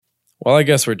Well, I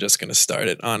guess we're just going to start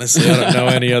it. Honestly, I don't know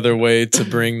any other way to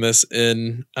bring this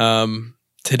in.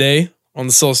 Today on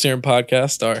the Soul Serum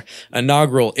podcast, our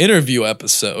inaugural interview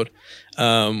episode,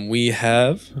 we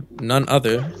have none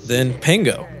other than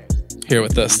Pangeaux here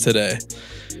with us today.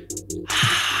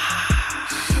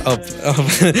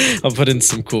 I'll put in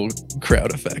some cool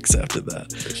crowd effects after that.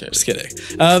 Just kidding.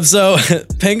 So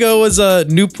Pangeaux was a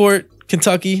Newport,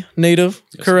 Kentucky native,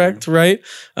 yes, correct? Man. Right?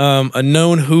 A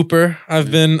known hooper. I've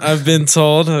been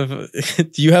told. Do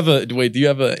you have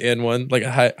a and one like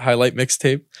a highlight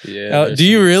mixtape? Yeah. Do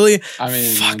you really? I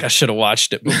mean, fuck! I should have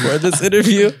watched it before this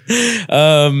interview.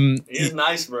 He's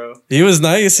nice, bro. He was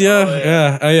nice.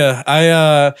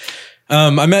 Yeah.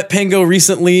 I met Pangeaux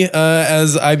recently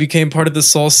as I became part of the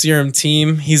Soul Serum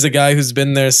team. He's a guy who's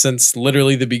been there since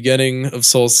literally the beginning of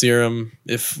Soul Serum.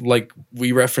 If like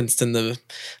we referenced in the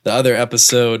other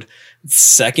episode,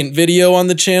 second video on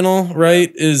the channel,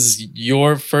 right, is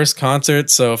your first concert.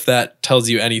 So if that tells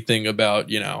you anything about,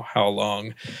 you know, how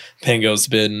long Pangeaux's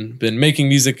been making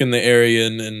music in the area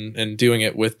and doing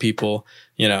it with people,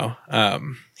 you know,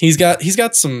 he's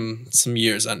got some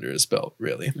years under his belt,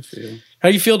 really. How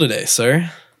do you feel today,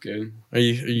 sir? Good. Are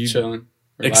you chilling,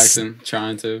 relaxing,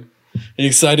 trying to? Are you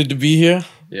excited to be here?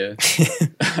 Yeah.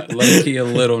 Low-key a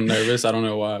little nervous. I don't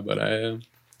know why, but I am.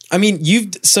 I mean, you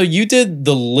did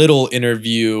the little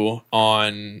interview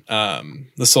on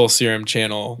the Soul Serum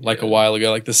channel like a while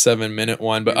ago, like the 7-minute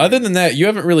one. But other than that, you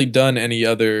haven't really done any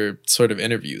other sort of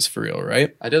interviews for real,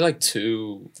 right? I did like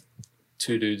two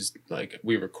dudes, like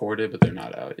we recorded, but they're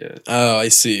not out yet. Oh, I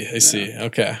see.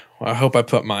 Okay. Well, I hope I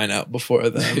put mine out before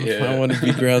then. Yeah. I want to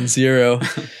be ground zero.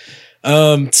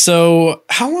 So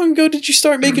how long ago did you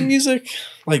start making music?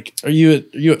 Like, are you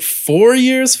at 4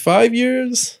 years, 5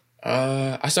 years?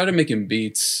 I started making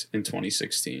beats in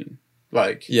 2016.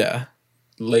 Like, yeah,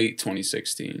 late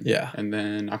 2016. Yeah. And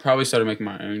then I probably started making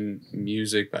my own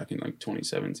music back in like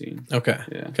 2017. Okay.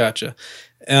 Yeah. Gotcha.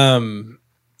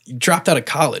 You dropped out of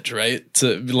college, right?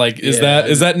 To like, is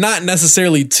that not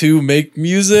necessarily to make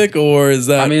music, or is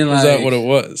that, is that what it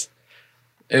was?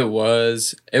 It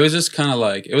was just kind of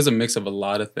like, it was a mix of a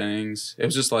lot of things. It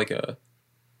was just like a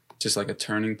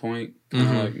turning point kind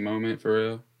of like moment for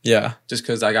real. Yeah. Just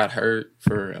because I got hurt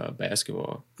for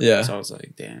basketball. Yeah. So I was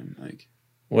like, damn, like.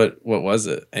 What was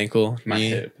it? Ankle? My knee?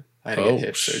 hip. I had to get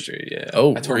hip surgery, yeah.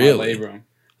 Oh, I tore really? my labrum.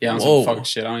 Yeah, on some fucking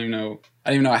shit. I didn't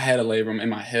even know I had a labrum in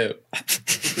my hip.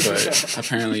 But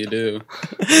apparently you do.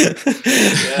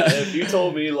 Yeah, if you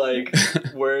told me, like,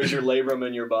 where's your labrum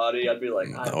in your body, I'd be like,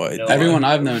 I don't know. Everyone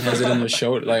I've known has it in their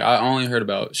shoulder. Like, I only heard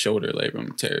about shoulder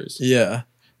labrum tears. Yeah.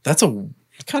 That's a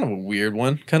kind of a weird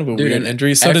one. Kind of a weird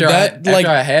injury. So after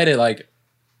I had it, like,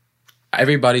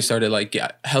 everybody started, like,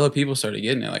 hella people started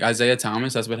getting it. Like, Isaiah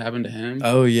Thomas, that's what happened to him.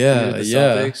 Oh, yeah.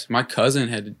 Yeah. Celtics. My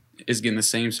cousin is getting the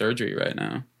same surgery right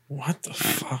now. What the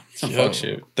fuck? Some fuck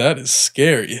shit. That is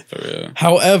scary. For real.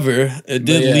 However, it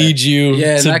did lead you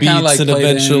to beats and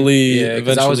eventually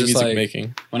music like,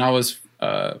 making. When I was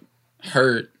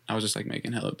hurt, I was just like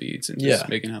making hella beats and just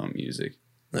making hella music.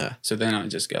 Yeah. So then I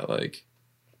just got like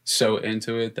so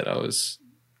into it that I was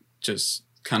just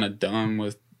kind of done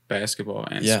with basketball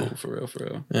and school for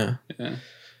real. Yeah. Yeah.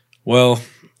 Well,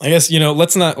 I guess,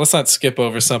 let's not skip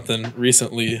over something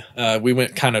recently. We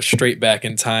went kind of straight back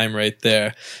in time right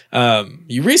there.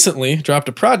 You recently dropped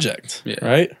a project,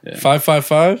 right? Yeah.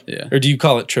 555? Yeah. Or do you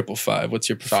call it 555? What's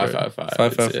your preferred? 555.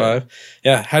 555.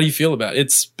 Yeah. How do you feel about it?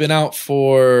 It's been out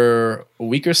for a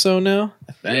week or so now?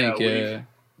 I think, A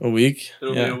week?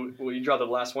 You dropped it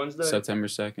last Wednesday? September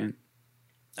 2nd.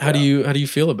 How do you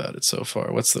feel about it so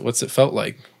far? What's it felt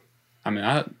like?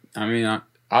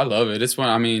 I love it. It's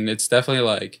definitely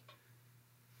like,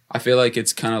 I feel like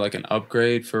it's kind of like an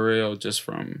upgrade for real, just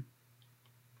from,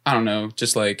 I don't know,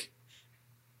 just like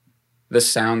the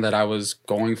sound that I was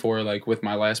going for, like with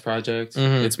my last project.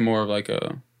 Mm-hmm. It's more of like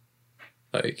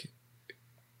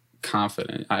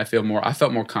confident. I felt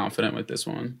more confident with this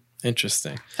one.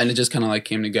 Interesting. And it just kind of like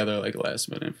came together like last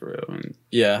minute for real. And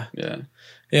yeah.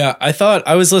 I thought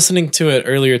I was listening to it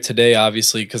earlier today,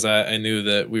 obviously, because I knew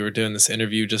that we were doing this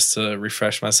interview just to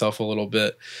refresh myself a little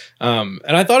bit. And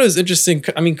I thought it was interesting.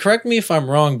 I mean, correct me if I'm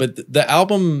wrong, but the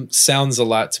album sounds a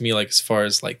lot to me like, as far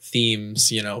as like themes,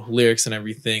 lyrics and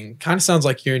everything, kind of sounds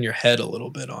like you're in your head a little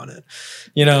bit on it.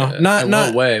 Not in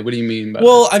what way? What do you mean by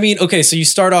well, that? I mean, okay, so you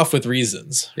start off with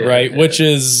Reasons, right? Yeah. Which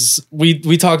is we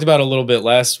talked about a little bit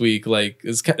last week. Like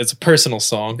it's a personal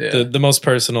song, the most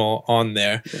personal on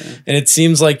there, and it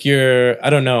seems like you're, I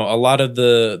don't know, a lot of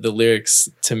the lyrics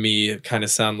to me kind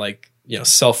of sound like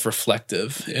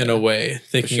self-reflective in a way,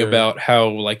 thinking about how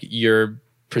like you're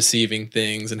perceiving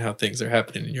things and how things are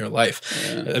happening in your life.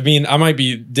 Yeah. I mean, I might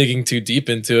be digging too deep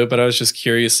into it, but I was just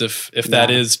curious if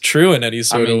that is true in any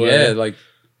sort of way. Yeah, like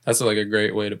that's like a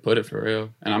great way to put it for real.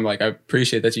 And I'm like, I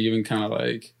appreciate that you even kind of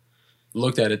like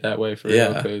looked at it that way for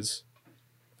real, because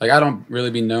like I don't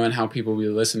really be knowing how people be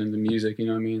listening to music, you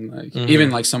know what I mean? Like even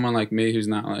like someone like me who's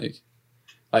not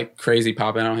like crazy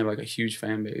popping, I don't have like a huge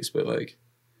fan base, but like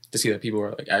to see that people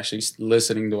are like actually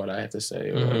listening to what I have to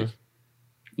say, or like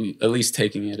at least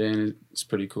taking it in, it's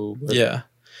pretty cool. But yeah.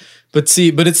 But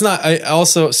it's not. I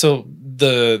also, so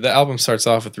the album starts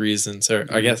off with Reasons, or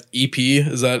I guess EP.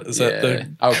 Is that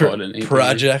the I'll call it an EP.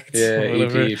 project? Yeah,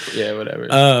 whatever. EP. Yeah,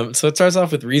 whatever. So it starts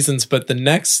off with Reasons, but the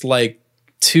next like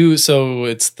two, so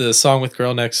it's the song with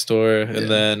Girl Next Door, and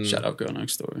then shout out Girl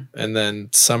Next Door, and then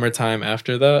Summertime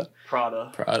after that.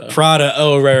 Prada.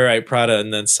 Oh, right. Prada,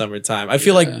 and then Summertime. I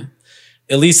feel like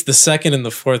at least the second and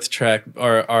the fourth track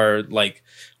are like,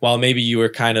 while maybe you were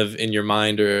kind of in your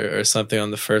mind or something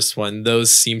on the first one,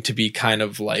 those seem to be kind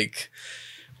of like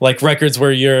records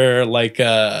where you're like,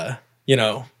 you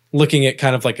know, looking at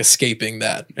kind of like escaping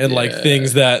that and like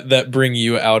things that bring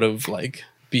you out of like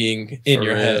being in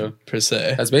your head per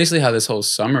se. That's basically how this whole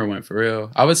summer went for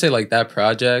real. I would say like that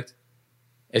project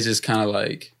is just kind of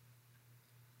like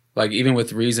even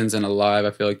with Reasons and Alive,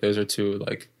 I feel like those are two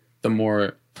like the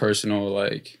more personal,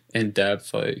 like in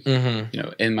depth, like you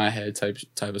know, in my head type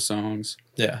of songs.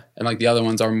 Yeah, and like the other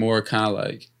ones are more kind of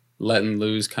like letting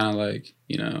loose, kind of like,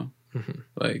 you know,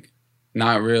 like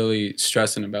not really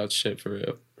stressing about shit for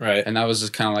real. Right. And that was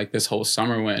just kind of like this whole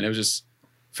summer went. It was just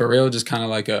for real, just kind of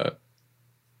like a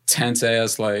tense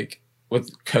ass, like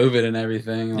with COVID and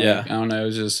everything. Like, I don't know. It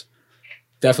was just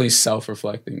definitely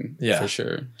self-reflecting. Yeah, for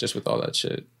sure. Just with all that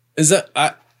shit. Is that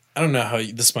I don't know how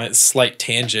this might slight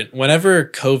tangent. Whenever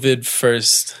COVID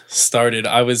first started,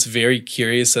 I was very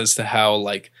curious as to how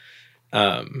like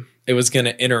it was going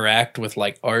to interact with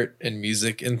like art and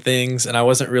music and things, and I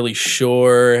wasn't really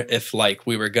sure if like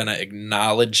we were going to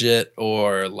acknowledge it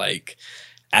or like,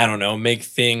 I don't know, make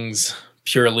things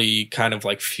purely kind of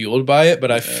like fueled by it.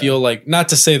 But I feel like, not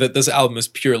to say that this album is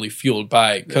purely fueled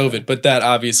by COVID, but that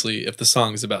obviously if the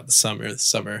song is about the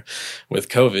summer with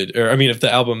COVID, or I mean if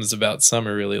the album is about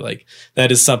summer, really, like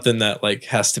that is something that like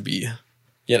has to be,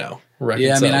 you know,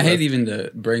 reconciled. Yeah, I mean I hate even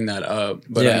to bring that up,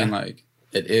 but I mean like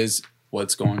it is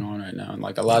what's going on right now, and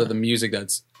like a lot of the music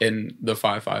that's in the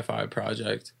 555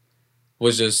 project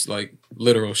was just like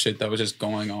literal shit that was just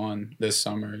going on this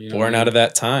summer. You know, born out of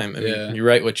that time. I mean, you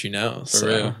write what you know. For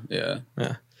real. Yeah.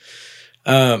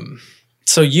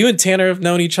 So you and Tanner have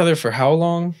known each other for how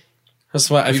long? That's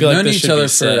why I feel like known this each should other be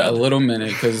said. for a little minute,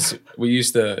 because we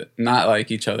used to not like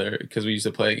each other because we used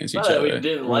to play against each other. We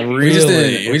didn't like really? each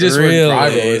other. We just were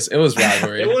rivals. It was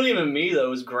rivalry. It wasn't even me though. It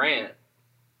was Grant.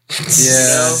 Yeah, you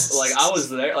know? Like I was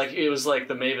there. Like it was like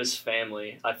the Mavis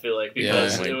family. I feel like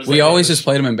because it was. We always just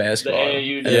played them in basketball. The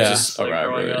AAU days, just like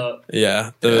growing up.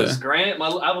 Yeah, Grant.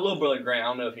 I have a little brother Grant. I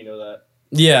don't know if you know that.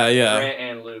 Yeah. Grant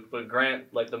and Luke, but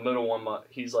Grant, like the middle one,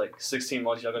 he's like 16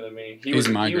 months younger than me. He was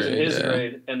in his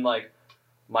grade, and like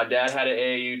my dad had an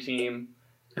AAU team.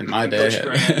 And my dad coached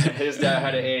Grant, and his dad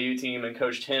had an AAU team and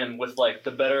coached him with like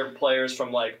the better players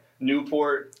from like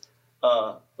Newport,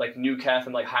 like Newcastle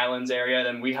and like Highlands area.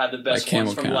 And we had the best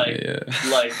ones from like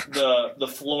the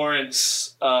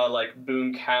Florence, like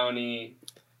Boone County.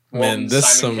 Man, this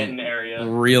is some area.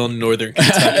 Real Northern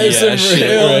Kentucky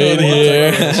shit right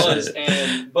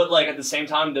here. But like at the same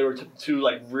time, there were two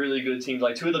like really good teams,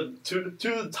 like two of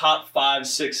the top 5,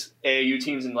 6 AAU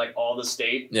teams in like all the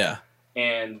state. Yeah.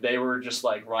 And they were just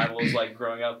like rivals, like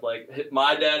growing up. Like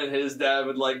my dad and his dad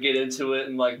would like get into it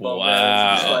and like bump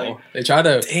heads. And just,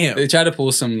 like, they tried to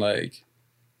pull some like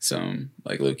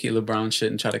low-key LeBron shit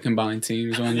and try to combine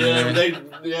teams one year.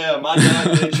 My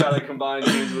dad did try to combine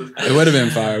teams with. It would have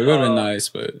been fire. It would have been nice,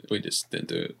 but we just didn't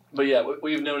do it. But yeah,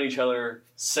 we've known each other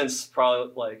since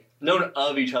probably like known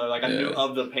of each other. Like I knew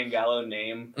of the Pangeaux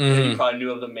name, and you probably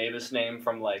knew of the Mavis name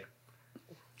from like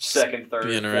 2nd,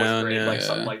 3rd, 4th grade, like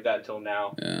something like that till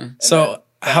now. Yeah. And so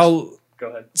how? Go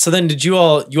ahead. So then, did you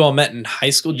all met in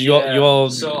high school? Did you all?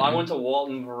 So I went to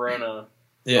Walton Verona.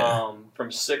 Yeah. From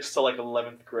 6th to like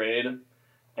 11th grade,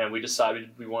 and we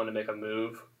decided we wanted to make a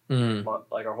move,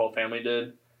 like our whole family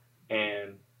did,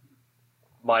 and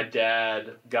my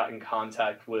dad got in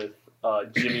contact with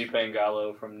Jimmy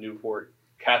Pangeaux from Newport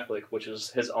Catholic, which is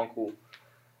his uncle,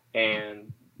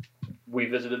 and we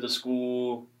visited the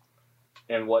school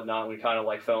and whatnot. We kind of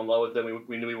like fell in love with him.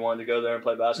 We knew we wanted to go there and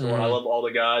play basketball. And I love all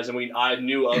the guys, and I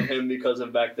knew of him because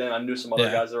of back then. I knew some other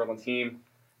guys that were on the team,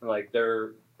 and like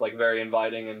they're like very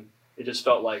inviting, and it just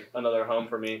felt like another home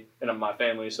for me and my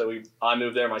family. So I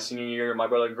moved there my senior year. My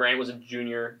brother Grant was a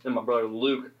junior, and my brother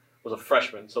Luke was a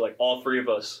freshman. So like all three of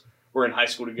us were in high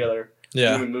school together.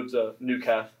 Yeah. And we moved to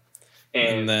Newcastle.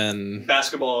 And then the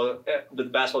basketball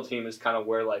team is kind of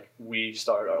where like we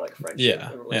started our like friendship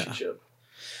and relationship. Yeah.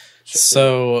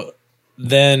 So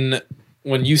then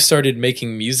when you started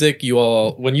making music, you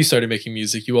all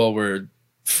were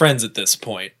friends at this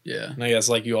point. Yeah. And I guess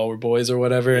like you all were boys or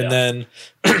whatever. Yeah. And then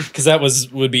because that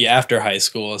would be after high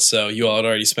school, so you all had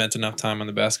already spent enough time on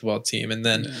the basketball team. And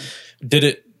then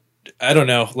I don't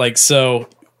know, like, so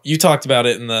you talked about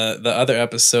it in the other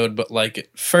episode, but like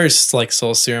at first, like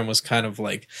Soul Serum was kind of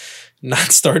like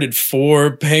not started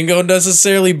for Pangeaux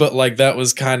necessarily, but like that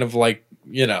was kind of like,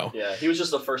 you know. Yeah, he was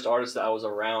just the first artist that I was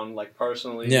around, like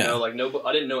personally. Yeah. You know, like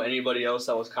I didn't know anybody else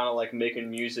that was kind of like making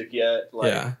music yet.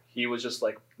 Like he was just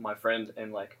like my friend,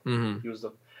 and like he was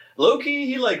the low key.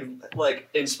 He like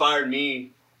inspired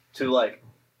me to like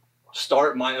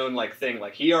start my own like thing.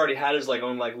 Like he already had his like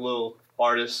own like little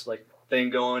artist like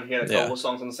thing going. He had a couple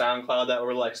songs on SoundCloud that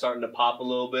were like starting to pop a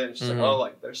little bit. And it's just like, oh,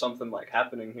 like there's something like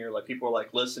happening here. Like people are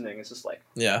like listening. It's just like,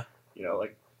 you know,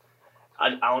 like I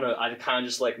don't know. I kind of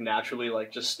just like naturally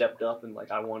like just stepped up and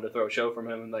like I wanted to throw a show from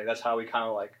him, and like that's how we kind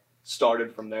of like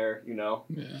started from there. You know.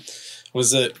 Yeah.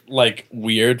 Was it like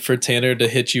weird for Tanner to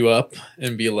hit you up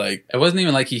and be like? It wasn't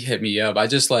even like he hit me up. I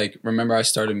just like remember I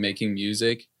started making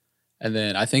music, and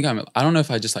then I don't know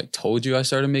if I just like told you I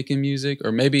started making music,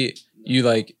 or maybe you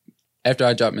like. After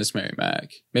I dropped Miss Mary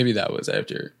Mac. Maybe that was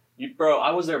after. Bro,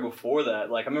 I was there before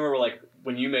that. Like, I remember, like,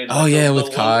 when you made... Like,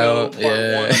 with Kyle. Part one,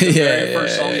 the very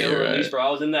first song you ever released, bro. I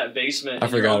was in that basement. I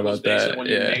forgot about that. When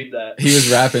you made that. He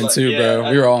was rapping, too, bro.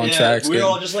 We were all on tracks. We were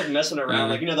all just, like, messing around.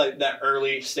 Like, you know, like, that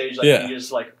early stage, like, you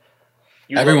just, like...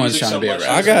 Everyone's trying to be a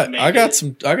rapper. I got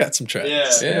some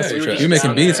tracks. Yeah, you were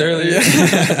making beats earlier.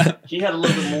 He had a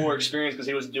little bit more experience because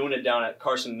he was doing it down at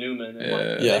Carson Newman.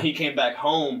 And then he came back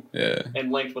home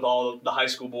and linked with all the high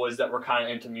school boys that were kind of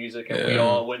into music, and we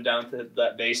all went down to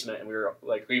that basement, and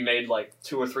we made like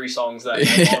 2 or 3 songs that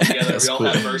night all together. We all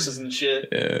had verses and shit.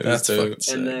 Yeah, that's dope.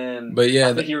 And then,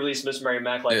 I think he released Miss Mary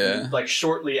Mac like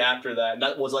shortly after that, and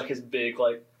that was like his big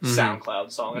like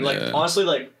SoundCloud song, and like honestly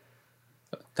like.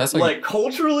 That's like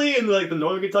culturally in like the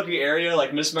Northern Kentucky area,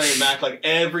 like Miss Mary Mac, like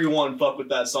everyone fucked with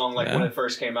that song like when it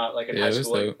first came out, like in high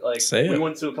school. Like we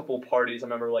went to a couple of parties. I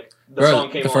remember like the song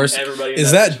came on, everybody.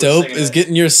 Is that dope? Is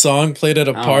getting your song played at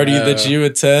a party that you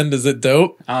attend? Is it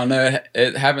dope? I don't know.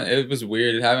 It happened. It was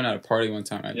weird. It happened at a party one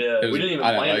time. We didn't even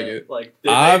plan it. Like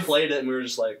they played it, and we were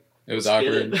just like, it was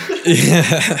awkward.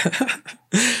 Yeah,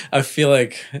 I feel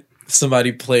like.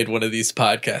 Somebody played one of these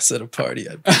podcasts at a party,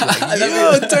 I'd be like,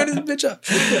 yo, turn this bitch up.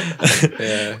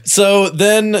 So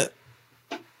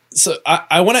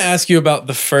I want to ask you about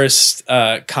the first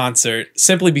concert,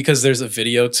 simply because there's a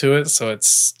video to it. So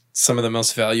it's some of the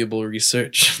most valuable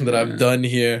research that I've done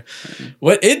here.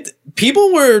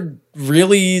 People were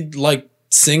really like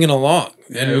singing along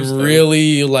and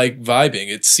really like vibing.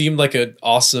 It seemed like an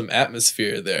awesome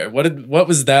atmosphere there. What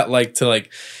was that like to like,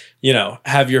 you know,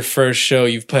 have your first show,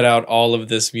 you've put out all of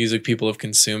this music, people have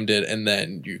consumed it, and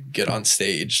then you get on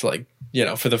stage, like, you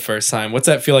know, for the first time. What's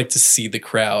that feel like to see the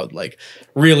crowd, like,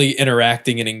 really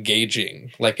interacting and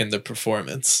engaging, like, in the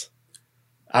performance?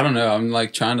 I don't know. I'm,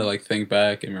 like, trying to, like, think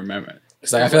back and remember.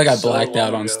 Because like, I feel like I blacked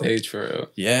out on stage for real.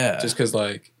 Yeah. Just because,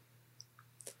 like,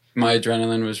 my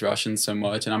adrenaline was rushing so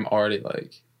much, and I'm already,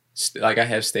 like I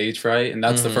have stage fright, and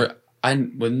that's the first... I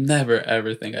would never,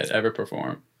 ever think I'd ever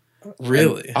perform.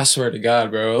 Really? And I swear to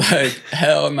God, bro. Like,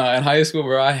 hell no. In high school,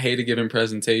 bro, I hated giving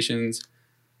presentations.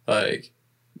 Like,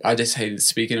 I just hated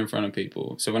speaking in front of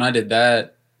people. So when I did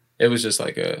that, it was just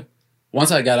like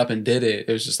once I got up and did it,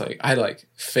 it was just like, I had to like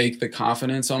fake the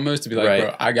confidence almost to be like,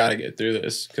 bro, I got to get through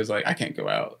this because like I can't go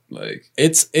out. Like,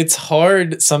 it's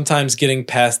hard sometimes getting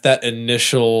past that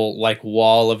initial like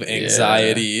wall of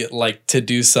anxiety, like to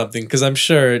do something. Because I'm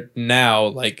sure now,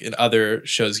 like in other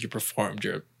shows you performed,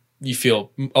 you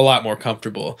feel a lot more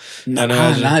comfortable.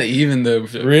 Not even the...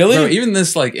 Really? Bro, even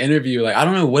this, like, interview, like, I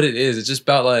don't know what it is. It's just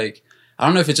about, like... I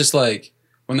don't know if it's just, like,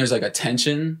 when there's, like, a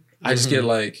tension, I just get,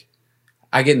 like...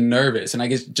 I get nervous, and I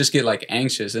just get, like,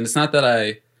 anxious. And it's not that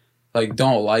I, like,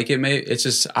 don't like it, maybe. It's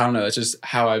just... I don't know. It's just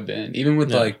how I've been. Even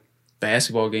with, like,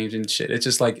 basketball games and shit. It's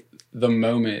just, like, the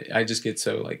moment I just get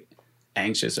so, like...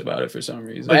 anxious about it for some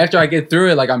reason. But after I get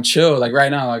through it, like, I'm chill. Like, right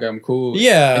now, like, I'm cool.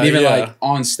 Yeah. And even, like,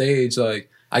 on stage, like...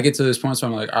 I get to this point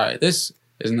where I'm like, all right, this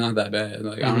is not that bad.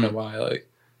 Like, I don't know why, like,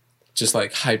 just,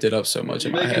 like, hyped it up so much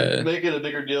in my head. Make it a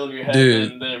bigger deal in your head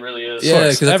than it really is. Yeah,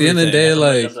 because at the end of the day,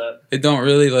 like, it don't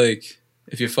really, like,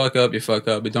 if you fuck up, you fuck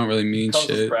up. It don't really mean Comes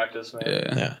with shit. practice, man.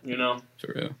 Yeah. You know?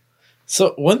 For real.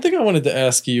 So one thing I wanted to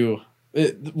ask you,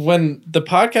 when the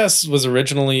podcast was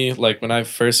originally, like when I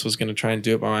first was going to try and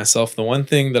do it by myself, the one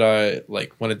thing that I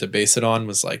like wanted to base it on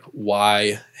was like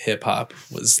why hip hop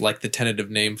was like the tentative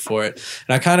name for it.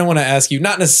 And I kind of want to ask you,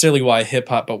 not necessarily why hip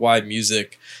hop, but why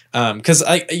music. Cause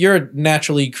you're a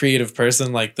naturally creative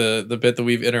person. Like the bit that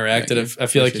we've interacted, I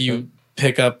feel like you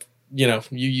pick up, you know,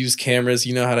 you use cameras,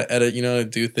 you know how to edit, you know how to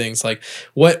do things. Like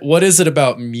what is it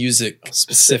about music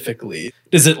specifically?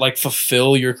 Does it like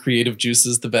fulfill your creative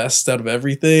juices the best out of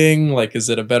everything? Like, is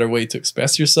it a better way to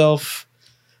express yourself?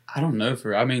 I don't know.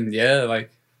 I mean, yeah,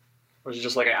 like. Or is it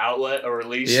just like an outlet, a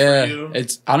release for you?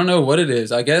 I don't know what it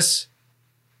is. I guess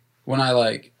when I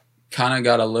like kind of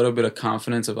got a little bit of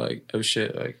confidence of like, oh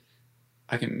shit, like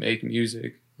I can make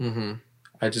music. Mm-hmm.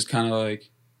 I just kind of like,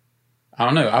 I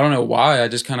don't know why. I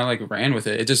just kind of like ran with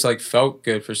it. It just like felt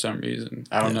good for some reason.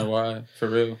 I don't know why, for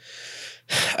real.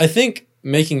 I think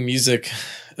making music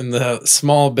and the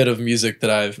small bit of music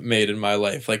that I've made in my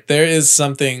life, like there is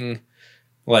something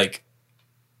like,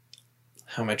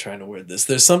 how am I trying to word this?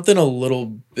 There's something a little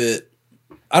bit,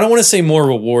 I don't want to say more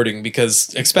rewarding,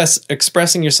 because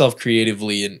expressing yourself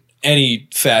creatively in any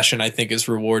fashion I think is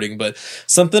rewarding, but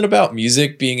something about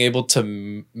music, being able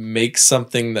to make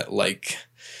something that like,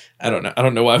 I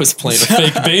don't know why I was playing a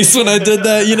fake bass when I did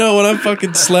that, you know, when I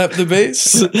fucking slapped the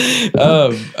bass.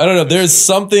 I don't know. There's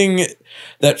something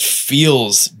that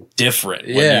feels different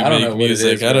when you make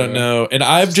music. I don't know. And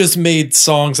I've just made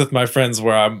songs with my friends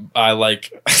where I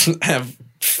like have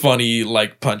funny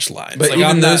like punchlines. But like,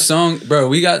 even those songs, bro,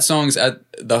 we got songs at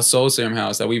the Soul Serum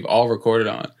house that we've all recorded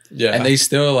on. Yeah. And they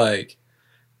still like,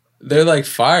 they're like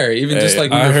fire, even just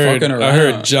like when we're fucking around. I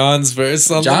heard John's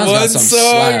verse on John's the one got some song.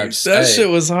 slaps. That shit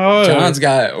was hard.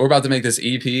 We're about to make this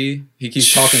EP. He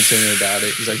keeps talking to me about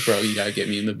it. He's like, bro, you gotta get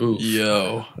me in the booth.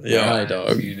 Yo. All right,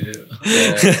 dog. You do.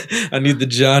 Yeah. I need the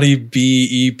Johnny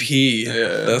B EP.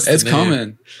 Yeah. It's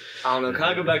coming. I don't know.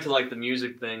 Kind of go back to like the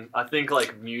music thing. I think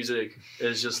like music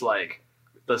is just like,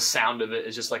 the sound of it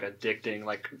is just like addicting.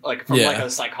 Like from like a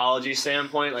psychology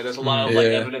standpoint, like there's a lot of like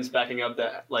evidence backing up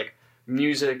that like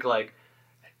music like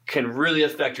can really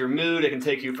affect your mood. It can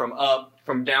take you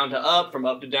from down to up, from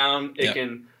up to down. It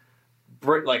can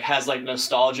like has like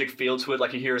nostalgic feel to it.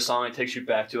 Like you hear a song, it takes you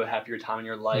back to a happier time in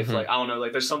your life. Like I don't know,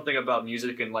 like there's something about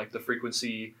music and like the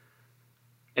frequency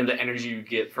and the energy you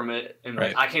get from it. And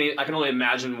like I can only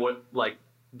imagine what like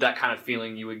that kind of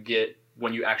feeling you would get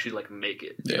when you actually like make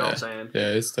it. You know what I'm saying? Yeah,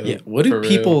 it's dope. Yeah. What do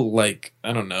people like?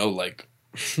 I don't know, like.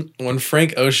 When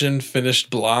Frank Ocean finished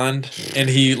Blonde and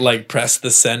he like pressed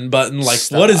the send button, like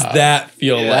what does that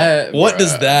feel like? What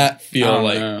does that feel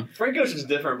like? Know. Frank Ocean's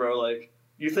different, bro. Like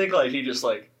you think like he just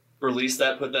like released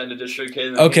that, put that into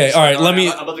DistroKid. Okay, all right.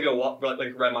 I'm about to go walk,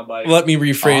 like ride my bike. Let me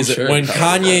rephrase it. Sure. When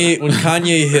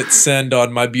Kanye hit send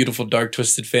on My Beautiful Dark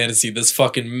Twisted Fantasy, this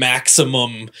fucking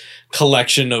maximum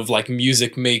collection of like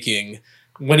music making.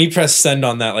 When he pressed send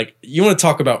on that, like, you want to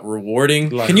talk about rewarding?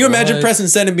 Like, can you imagine pressing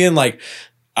send and being like,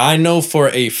 I know for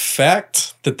a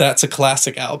fact that that's a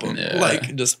classic album. Yeah.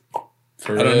 Like, just,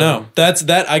 I don't know.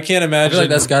 I can't imagine. I feel like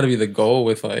that's got to be the goal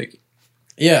with, like,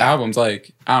 albums.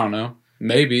 Like, I don't know.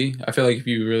 Maybe. I feel like if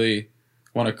you really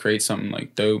want to create something,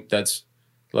 like, dope, that's,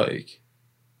 like,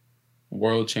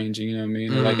 world-changing, you know what I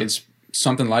mean? Or, like, it's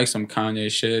something like some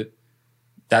Kanye shit.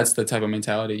 That's the type of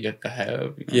mentality you have to have. You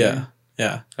know what I mean?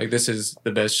 Yeah. Like, this is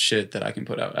the best shit that I can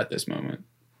put out at this moment.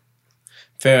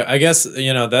 Fair. I guess,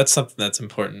 you know, that's something that's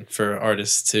important for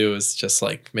artists, too, is just,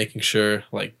 like, making sure,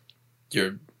 like,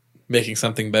 you're making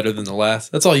something better than the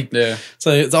last. That's all you... Yeah.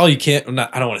 So it's all you can...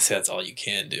 I don't want to say that's all you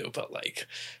can do, but, like,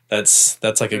 that's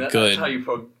like a good... That's how you,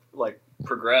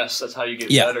 progress. That's how you get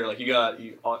better. Like, you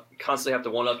constantly have to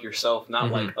one-up yourself,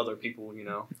 not, like, other people, you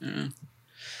know?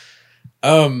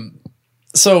 Yeah.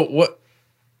 So, what...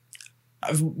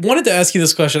 I've wanted to ask you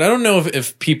this question. I don't know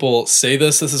if people say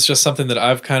this. This is just something that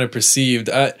I've kind of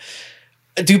perceived.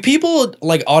 Do people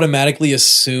like automatically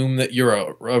assume that you're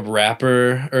a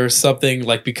rapper or something,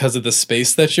 like because of the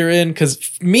space that you're in?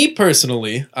 Because me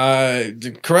personally,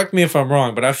 correct me if I'm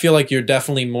wrong, but I feel like you're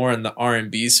definitely more in the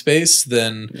R&B space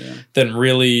than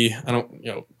really, I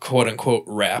don't, quote unquote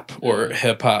rap or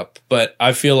hip hop. But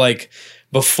I feel like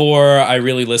before I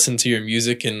really listened to your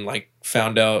music and like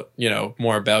found out,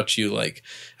 more about you, like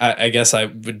I guess I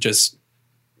would just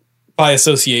by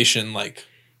association like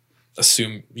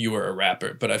assume you were a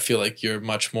rapper, but I feel like you're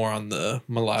much more on the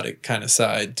melodic kind of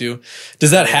side.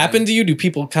 Does that happen to you? Do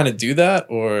people kind of do that?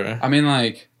 Or I mean,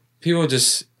 like people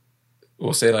just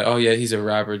will say like, oh yeah, he's a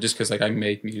rapper just because like I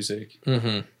make music,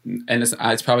 and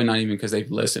it's probably not even because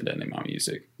they've listened to any of my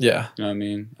music. Yeah, you know what I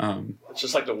mean. It's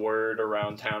just like the word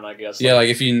around town, I guess. Yeah, like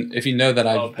if you know that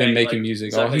I've been making music,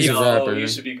 exactly, he's a rapper. He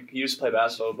used to play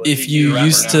basketball, but if you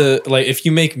used to like if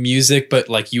you make music but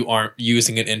like you aren't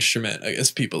using an instrument, I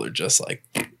guess people are just like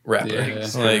rapper. Yeah,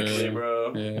 exactly,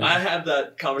 bro. Yeah. I had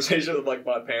that conversation with like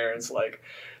my parents. Like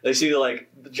they see like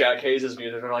Jack Hayes'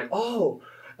 music, and they're like, oh,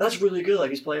 that's really good. Like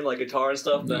he's playing like guitar and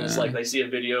stuff. Then it's like they see a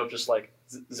video of just like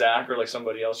Zach or like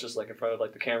somebody else just like in front of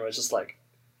like the camera. It's just like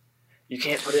you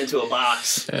can't put it into a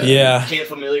box. Yeah, you can't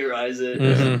familiarize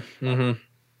it.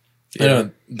 Yeah,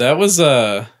 that was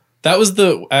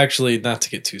the actually, not to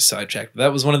get too sidetracked,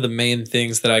 that was one of the main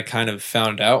things that I kind of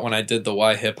found out when I did the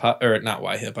Why Hip Hop, or not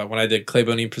Why Hip Hop, when I did Clay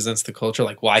Boney Presents the Culture,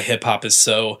 like why hip hop is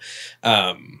so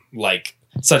like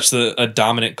such a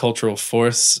dominant cultural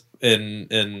force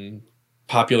in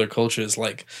popular culture is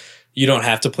like you don't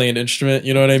have to play an instrument,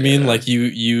 you know what I mean? Like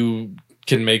you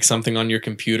can make something on your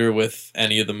computer with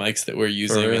any of the mics that we're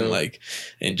using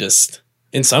and just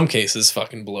in some cases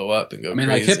fucking blow up and go crazy.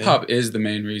 Like hip hop is the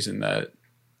main reason that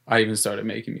I even started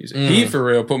making music. He for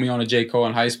real put me on a J. Cole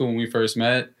in high school when we first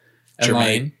met.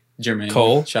 And Jermaine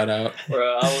Cole, shout out.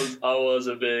 Bro, I was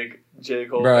a big J.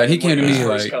 Cole. Bro, he came to me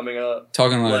like coming up,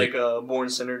 talking like Born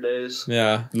Sinner days.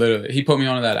 Yeah, literally. He put me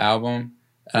onto that album,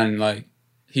 and like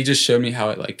he just showed me how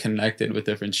it like connected with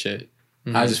different shit.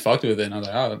 I just fucked with it, and I was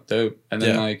like, oh, dope. And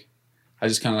then like I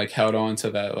just kind of like held on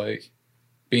to that, like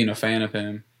being a fan of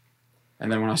him.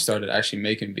 And then when I started actually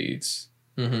making beats,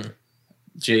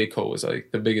 J. Cole was like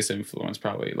the biggest influence,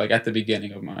 probably like at the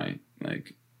beginning of my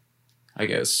like, I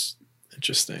guess,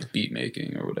 interesting beat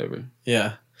making or whatever.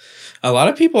 Yeah, a lot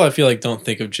of people I feel like don't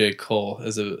think of J. Cole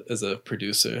as a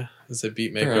producer, as a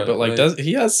beat maker, but like does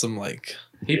he has some like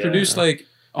he produced like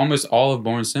almost all of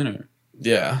Born Sinner.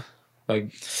 Yeah.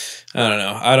 Like, I don't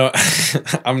know.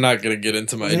 I'm not gonna get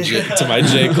into my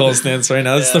J. Cole stance right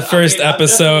now. It's the first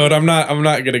episode. I'm not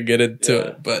gonna get into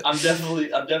it. But I'm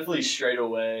definitely straight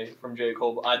away from J.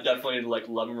 Cole. I definitely like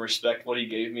love and respect what he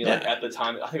gave me. Like at the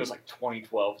time, I think it was like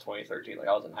 2012, 2013. Like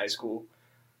I was in high school.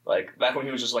 Like back when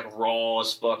he was just like raw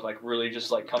as fuck. Like really just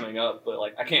like coming up. But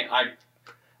like I can't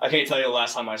tell you the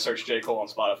last time I searched J. Cole on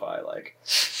Spotify. Like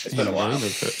it's been a while.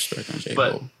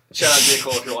 But shout out J.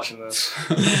 Cole if you're watching this.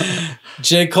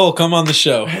 J. Cole, come on the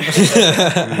show.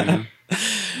 The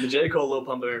J. Cole Lil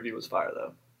Pump interview was fire,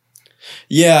 though.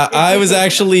 Yeah, I was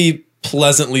actually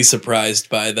pleasantly surprised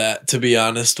by that, to be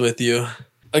honest with you.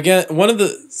 Again, one of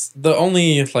the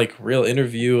only like real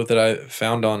interview that I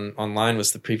found online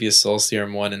was the previous Soul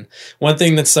Serum one, and one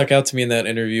thing that stuck out to me in that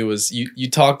interview was you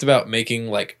talked about making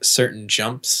like certain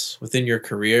jumps within your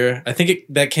career. I think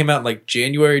that came out in like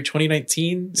January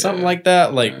 2019, something like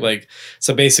that. Like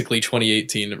so basically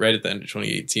 2018, right at the end of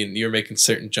 2018, you were making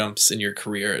certain jumps in your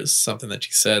career is something that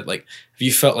you said. Like, have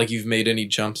you felt like you've made any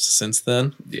jumps since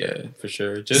then? Yeah, for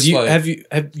sure. Have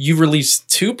you released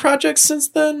 2 projects since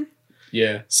then?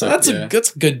 Yeah, so that's a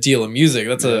good deal of music.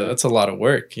 That's a lot of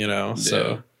work, you know.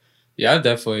 So I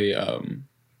definitely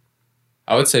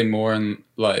I would say more in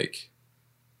like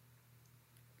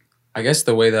I guess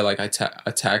the way that like I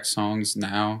attack songs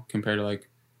now compared to like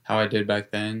how I did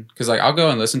back then, because like I'll go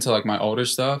and listen to like my older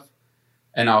stuff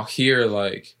and I'll hear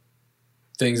like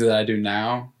things that I do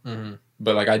now,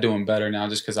 but like I do them better now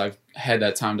just because I've had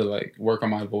that time to like work on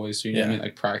my voice, you know what I mean,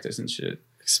 like practice and shit,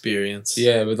 experience.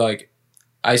 Yeah, but like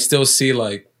I still see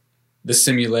like the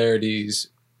similarities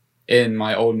in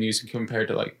my old music compared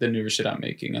to like the newer shit I'm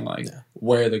making and like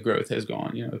where the growth has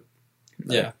gone, you know.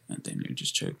 Like, damn near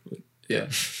just choked, but yeah.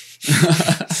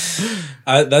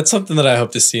 That's something that I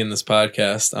hope to see in this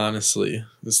podcast, honestly,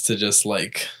 is to just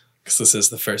like, because this is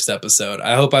the first episode,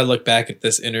 I hope I look back at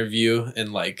this interview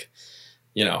and like,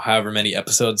 you know, however many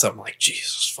episodes, I'm like,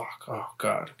 Jesus, fuck, oh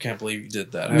God, I can't believe you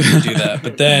did that. How did you do that?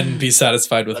 But then be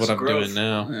satisfied with what I'm doing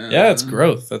now. Yeah, it's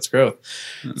growth. That's growth.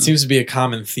 It seems to be a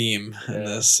common theme in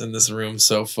this room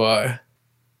so far.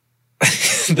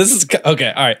 This is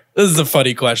okay. All right, this is a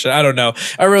funny question. I don't know.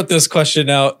 I wrote this question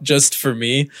out just for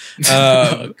me.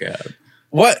 Oh God.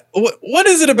 What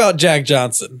is it about Jack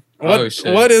Johnson?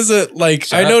 What is it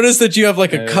like? I noticed that you have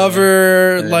like a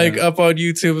cover like up on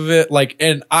YouTube of it, like,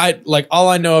 and I like all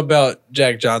I know about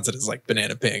Jack Johnson is like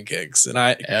Banana Pancakes, and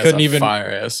I couldn't even fire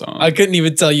ass song. I couldn't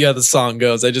even tell you how the song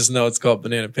goes. I just know it's called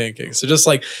Banana Pancakes. So just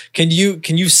like, can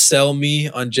you sell me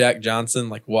on Jack Johnson?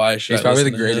 Like, why should he's probably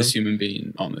the greatest human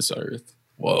being on this earth.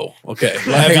 Whoa. Okay.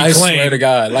 Like, I swear to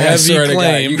God. Like I swear to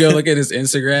God. You go look at his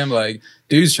Instagram. Like,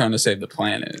 dude's trying to save the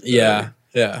planet. Yeah.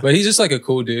 Yeah. But he's just like a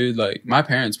cool dude. Like my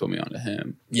parents put me onto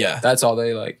him. Yeah. That's all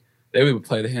they like. They would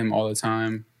play to him all the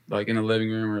time. like in the living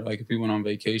room, or like if we went on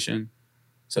vacation.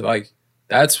 So like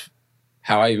that's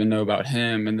how I even know about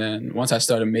him. And then once I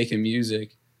started making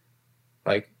music,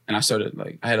 like, and I started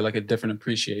like, I had like a different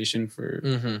appreciation for,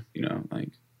 you know, like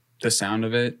the sound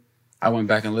of it. I went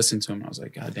back and listened to him. I was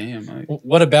like, God damn. Like,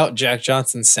 what about Jack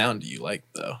Johnson's sound do you like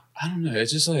though? I don't know.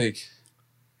 It's just like,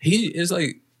 he is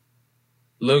like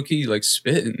low key, like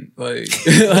spitting, like,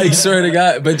 like swear to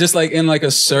God, but just like in like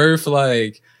a surf,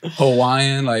 like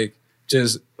Hawaiian, like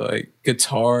just like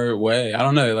guitar way. I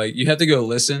don't know. Like you have to go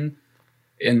listen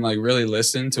and like really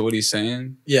listen to what he's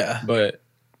saying. Yeah. But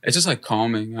it's just like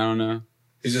calming. I don't know.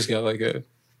 He's just got like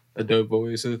a dope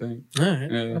voice, I think. All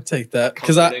right. Yeah. I'll take that.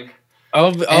 Because I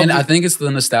think it's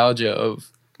the nostalgia of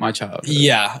my childhood.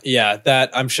 Yeah. That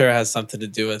I'm sure has something to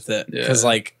do with it. Because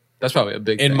like that's probably a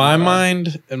big in thing, my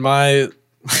mind, in my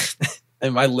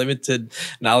in my limited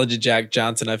knowledge of Jack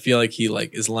Johnson, I feel like he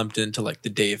like is lumped into like the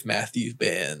Dave Matthews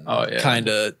Band kind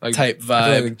of like, type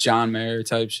vibe. Like John Mayer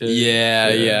type shit.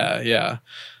 Yeah.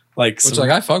 Like which like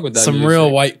I fuck with that. Some music.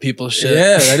 Real white people shit.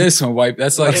 Yeah, that is some white.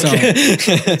 That's like some.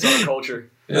 It's our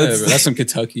culture. Yeah, that's some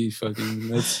Kentucky fucking.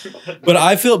 But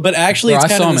I feel, but actually, bro, it's I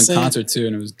kind saw of him the in same. concert too,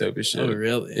 and it was dope as shit. Oh,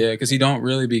 really? Yeah, because he don't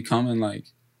really be coming like.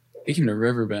 He came to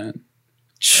Riverbend,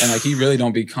 and like he really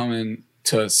don't be coming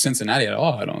to Cincinnati at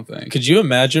all. I don't think. Could you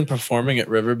imagine performing at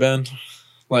Riverbend?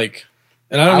 Like,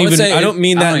 and I don't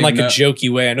mean that in like a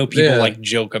jokey way. I know people like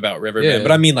joke about Riverbend,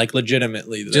 but I mean like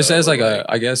legitimately. Though, just as like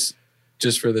I guess,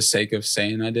 just for the sake of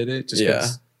saying I did it.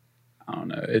 Just I don't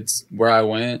know. It's where I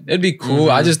went. It'd be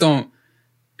cool. I just don't.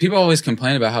 People always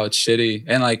complain about how it's shitty,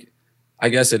 and like, I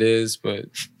guess it is, but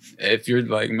if you're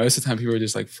like, most of the time people are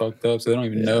just like fucked up, so they don't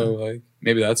even know. Like,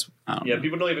 maybe that's I don't know.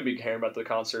 People don't even be caring about the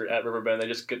concert at Riverbend. They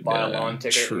just buy a lawn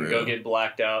ticket and go get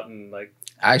blacked out and like.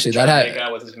 Actually, that happened. Make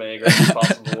out with as many girls as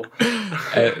possible.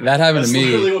 That happened to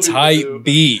me. Tight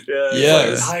beat. Yeah,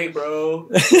 yes. Like, tight, bro.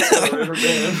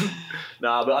 Riverbend.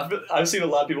 Nah, but I've seen a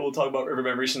lot of people talk about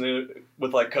Riverbend recently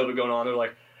with like COVID going on. They're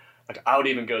like I would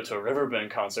even go to a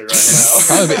Riverbend concert right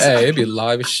now. Probably, it'd be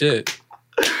live as shit.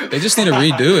 They just need to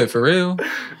redo it for real.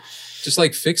 Just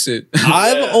like fix it.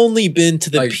 I've only been to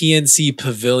the PNC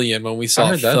Pavilion when we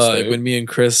saw Thug. When me and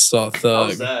Chris saw Thug. How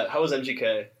was that? How was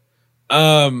MGK?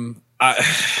 I don't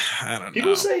know.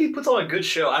 People say he puts on a good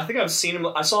show. I think I've seen him.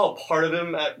 I saw a part of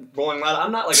him at Rolling Loud.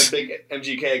 I'm not like a big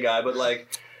MGK guy, but like.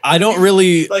 I don't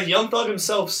really like Young Thug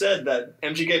himself said that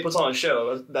MGK puts on a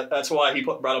show. That's why he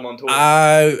brought him on tour.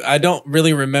 I don't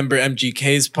really remember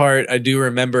MGK's part. I do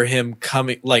remember him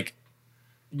coming. Like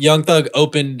Young Thug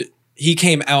opened. He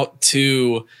came out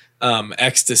to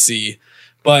Ecstasy,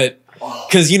 but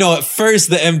because at first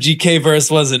the MGK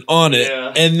verse wasn't on it,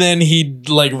 and then he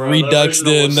like reduxed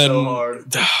it, and then oh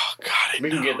god, we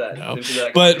can get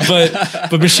that.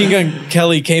 But Machine Gun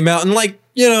Kelly came out and like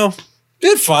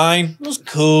did fine. It was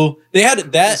cool. They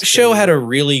had that show had a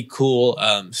really cool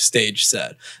stage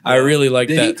set. I really liked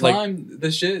that. Did he climb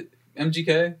the shit?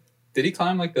 MGK? Did he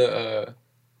climb like the?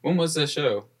 When was the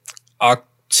show?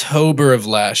 October of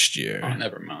last year. Oh,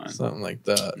 never mind. Something like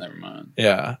that. Never mind.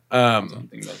 Yeah. I'm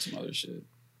thinking about some other shit.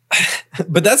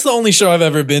 But that's the only show I've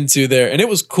ever been to there, and it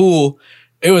was cool.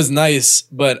 It was nice,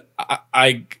 but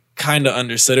I kind of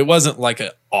understood it wasn't like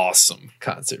an awesome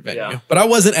concert venue. But I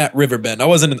wasn't at Riverbend. I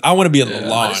want to be in the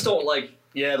lawn. I just don't like.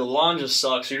 Yeah, the lawn just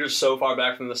sucks. You're just so far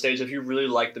back from the stage. If you really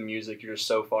like the music, you're just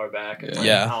so far back. And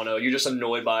I don't know. You're just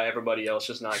annoyed by everybody else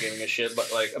just not giving a shit,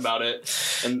 but like about it,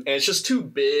 and it's just too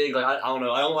big. Like I don't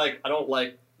know. I don't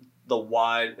like the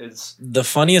wide. It's the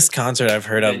funniest concert I've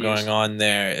heard of going on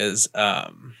there is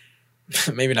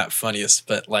maybe not funniest,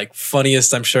 but like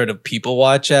funniest I'm sure to people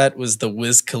watch at was the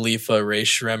Wiz Khalifa Ray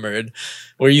Shremmerd.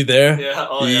 Were you there? Yeah.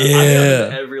 Oh yeah. I've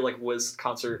been to every like Wiz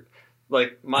concert.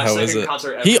 Like my second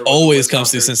concert ever. He always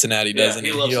comes to Cincinnati, doesn't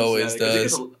he? He always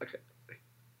does.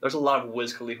 There's a lot of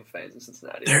Wiz Khalifa fans in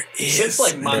Cincinnati. There is. Since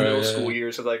like my middle school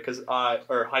years,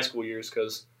 or high school years,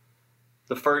 because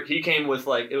he came with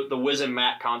like the Wiz and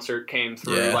Matt concert came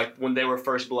through like when they were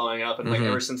first blowing up, and like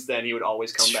ever since then he would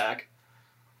always come back.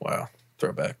 Wow,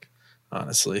 throwback,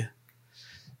 honestly.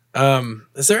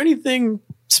 Is there anything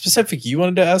specific you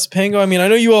wanted to ask Pangeaux? I mean, I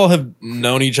know you all have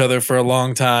known each other for a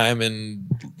long time and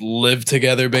live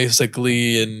together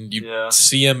basically, and you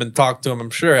see him and talk to him, I'm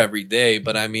sure, every day.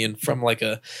 But I mean, from like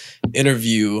a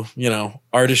interview,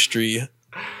 artistry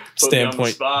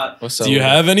standpoint, do you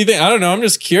have anything? I don't know. I'm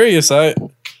just curious.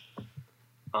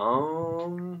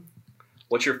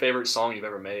 What's your favorite song you've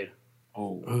ever made?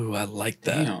 Oh, I like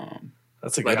that. Damn.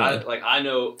 That's a good one. I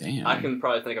know. Damn. I can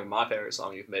probably think of my favorite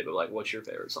song you've made, but like, what's your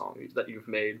favorite song that you've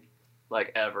made,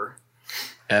 like ever?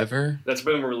 Ever? That's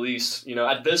been released. You know,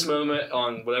 at this moment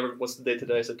on what's the date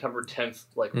today? September 10th.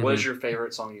 Like, what is your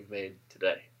favorite song you've made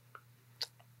today?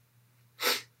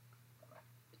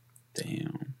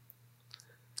 Damn.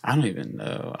 I don't even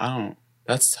know.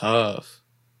 That's tough.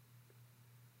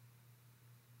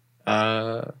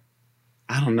 I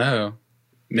don't know.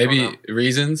 Maybe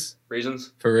Reasons?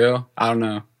 Reasons? For real? I don't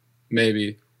know.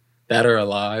 Maybe. That or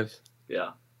Alive.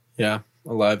 Yeah. Yeah.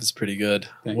 Alive is pretty good.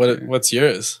 Thank you. What's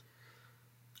yours?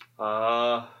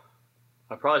 I'd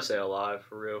probably say Alive,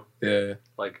 for real. Yeah.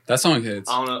 Like, that song hits.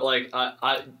 I don't know. Like,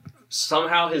 I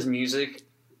somehow his music,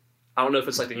 I don't know if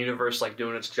it's like the universe like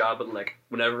doing its job, but like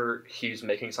whenever he's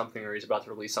making something or he's about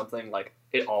to release something, like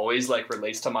it always like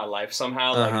relates to my life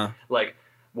somehow. Like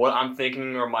what I'm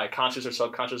thinking or my conscious or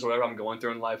subconscious or whatever I'm going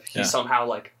through in life, he somehow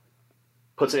like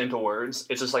puts it into words.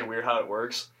 It's just like weird how it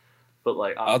works. But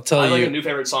like I like a new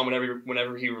favorite song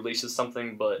whenever he releases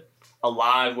something, but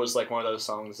Alive was like one of those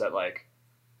songs that like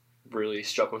really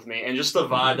struck with me, and just the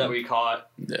vibe that we caught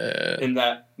in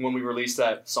that when we released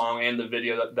that song and the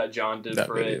video that John did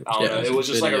for it. I don't know, it was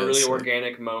just like a really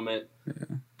organic moment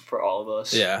for all of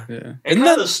us. Yeah. And kind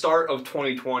of the start of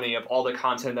 2020 of all the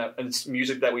content and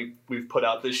music that we've put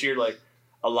out this year. Like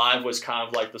Alive was kind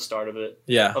of like the start of it.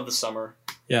 Yeah. Of the summer.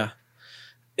 Yeah.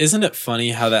 Isn't it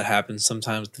funny how that happens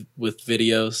sometimes with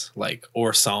videos, like,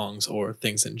 or songs or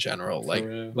things in general?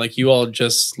 Like you all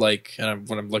just like, and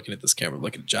when I'm looking at this camera, I'm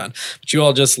looking at John, but you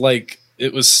all just like,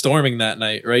 it was storming that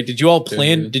night, right? Did you all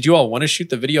plan? Did you all want to shoot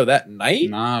the video that night?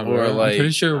 Nah, or like, I'm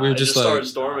pretty sure we were just like started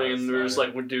storming, and we were just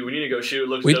like, dude, we need to go shoot. It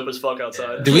looks dope as fuck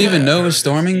outside. Yeah. Do we even know it was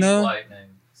storming though? Lightning.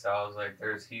 So I was like,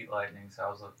 "There's heat lightning." So I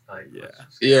was like,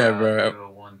 "Yeah,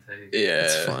 bro, one take." Yeah,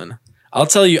 it's fun." I'll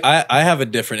tell you, I have a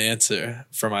different answer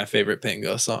for my favorite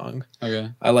Pangeaux song. Okay.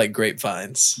 I like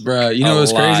Grapevines. Bro, you know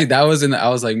what's crazy? That was I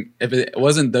was like, if it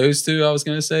wasn't those two, I was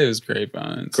going to say it was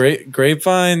Grapevines.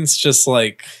 Grapevines just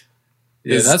like...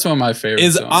 Yeah, that's one of my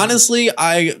favorites. Songs. Honestly,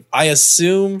 I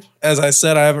assume, as I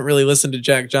said, I haven't really listened to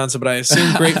Jack Johnson, but I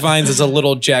assume Grapevines is a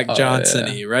little Jack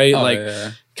Johnson-y,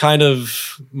 right? Kind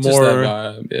of more...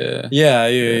 Just that vibe,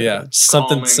 yeah.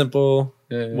 Something calming. Simple.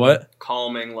 Yeah. What?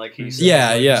 Calming, like he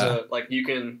said. Yeah. So, like you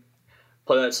can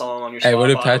play that song on your Spotify. Hey, what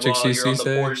did Patrick CC you're on the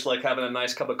say? porch, like having a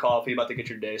nice cup of coffee, about to get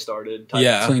your day started.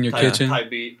 Clean your kitchen. Type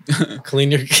beat.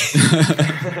 Clean your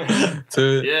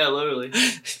Yeah, literally.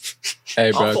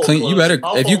 Hey, bro, clean. You better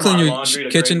if you clean your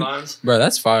kitchen, bro.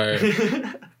 That's fire.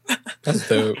 That's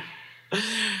dope.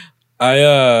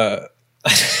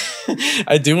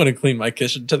 I do want to clean my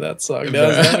kitchen to that song. Now,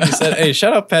 is that what you said? Hey,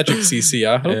 shout out Patrick CC.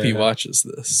 I hope he watches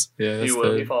this. Yeah, that's he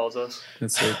will. He follows us.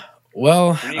 That's it.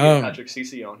 Well, we need to get Patrick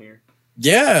CC on here.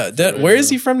 Yeah, where is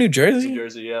he from? New Jersey. New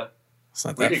Jersey, yeah. It's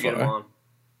not that far. Get him on.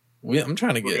 I'm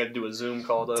trying to We're gonna do a Zoom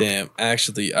call though. Damn,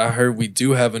 actually, I heard we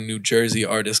do have a New Jersey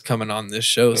artist coming on this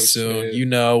show soon. Shit. You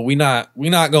know, we not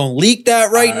gonna leak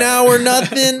that right now or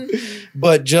nothing.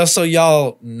 But just so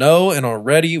y'all know and are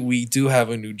ready, we do have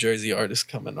a New Jersey artist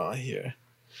coming on here.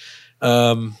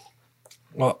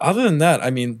 Well, other than that, I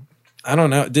mean, I don't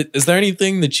know. Is there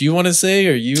anything that you want to say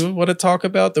or you want to talk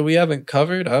about that we haven't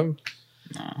covered? No.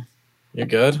 You're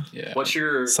good? Yeah. What's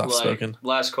your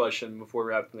last question before we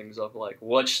wrap things up? Like,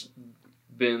 what's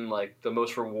been like the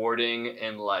most rewarding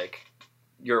and like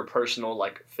your personal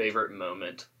like favorite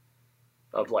moment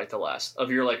of like of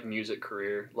your like music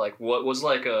career? Like, what was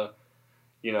like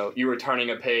you were turning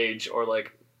a page or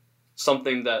like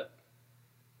something that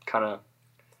kind of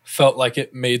felt like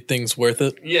it made things worth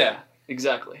it? Yeah,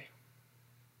 exactly.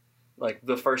 Like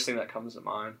the first thing that comes to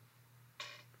mind.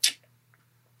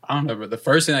 I don't know, but the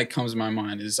first thing that comes to my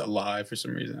mind is Alive for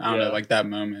some reason. I don't know, like that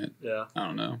moment. Yeah. I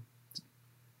don't know.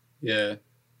 Yeah.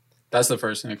 That's the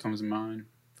first thing that comes to mind.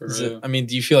 For real. I mean,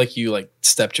 do you feel like you like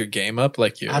stepped your game up?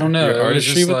 Like I don't know. Your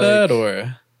artistry with that?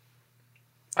 Or?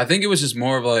 I think it was just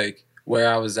more of like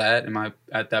where I was at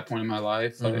that point in my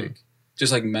life. Like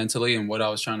just like mentally and what I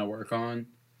was trying to work on.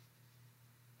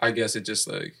 I guess it just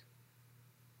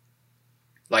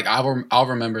like I'll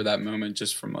remember that moment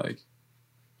just from like,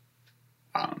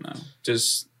 I don't know,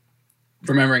 just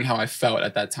remembering how I felt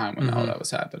at that time when all that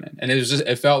was happening. And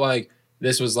it felt like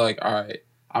this was like, all right,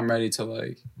 I'm ready to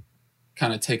like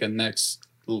kind of take a next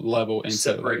level into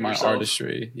separate like my yourself.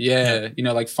 Artistry. Yeah. You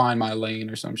know, like find my lane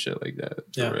or some shit like that.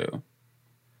 For real.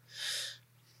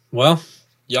 Well,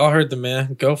 y'all heard the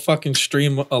man. Go fucking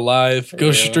stream Alive. Go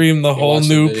Yeah. stream the Go whole watch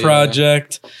the new video.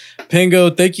 project.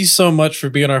 Pangeaux, thank you so much for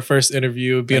being our first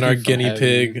interview, being Thank our you for guinea having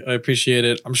pig. me. I appreciate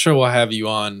it. I'm sure we'll have you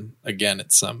on again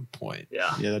at some point.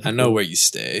 Yeah. Yeah, that'd be I know cool. where you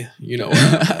stay. You know where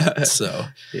I'm at. So,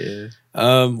 Yeah.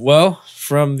 well,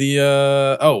 from the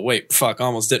oh wait, fuck,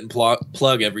 almost didn't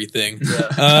plug everything.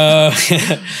 Yeah. You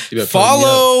better plug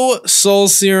Follow Soul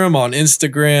Serum on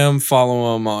Instagram.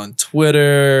 Follow him on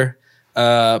Twitter.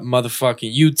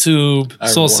 Motherfucking YouTube.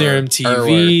 Soul Serum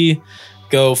TV.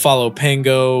 Go follow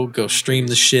Pangeaux. Go stream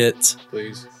the shit.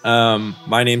 Please.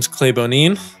 My name's Clay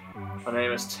Bonin. My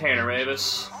name is Tanner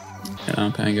Mavis. And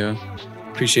I'm Pangeaux.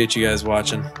 Appreciate you guys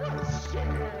watching.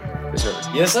 Yes,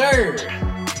 sir. Yes, sir.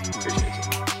 Appreciate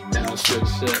you. That was good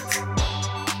shit.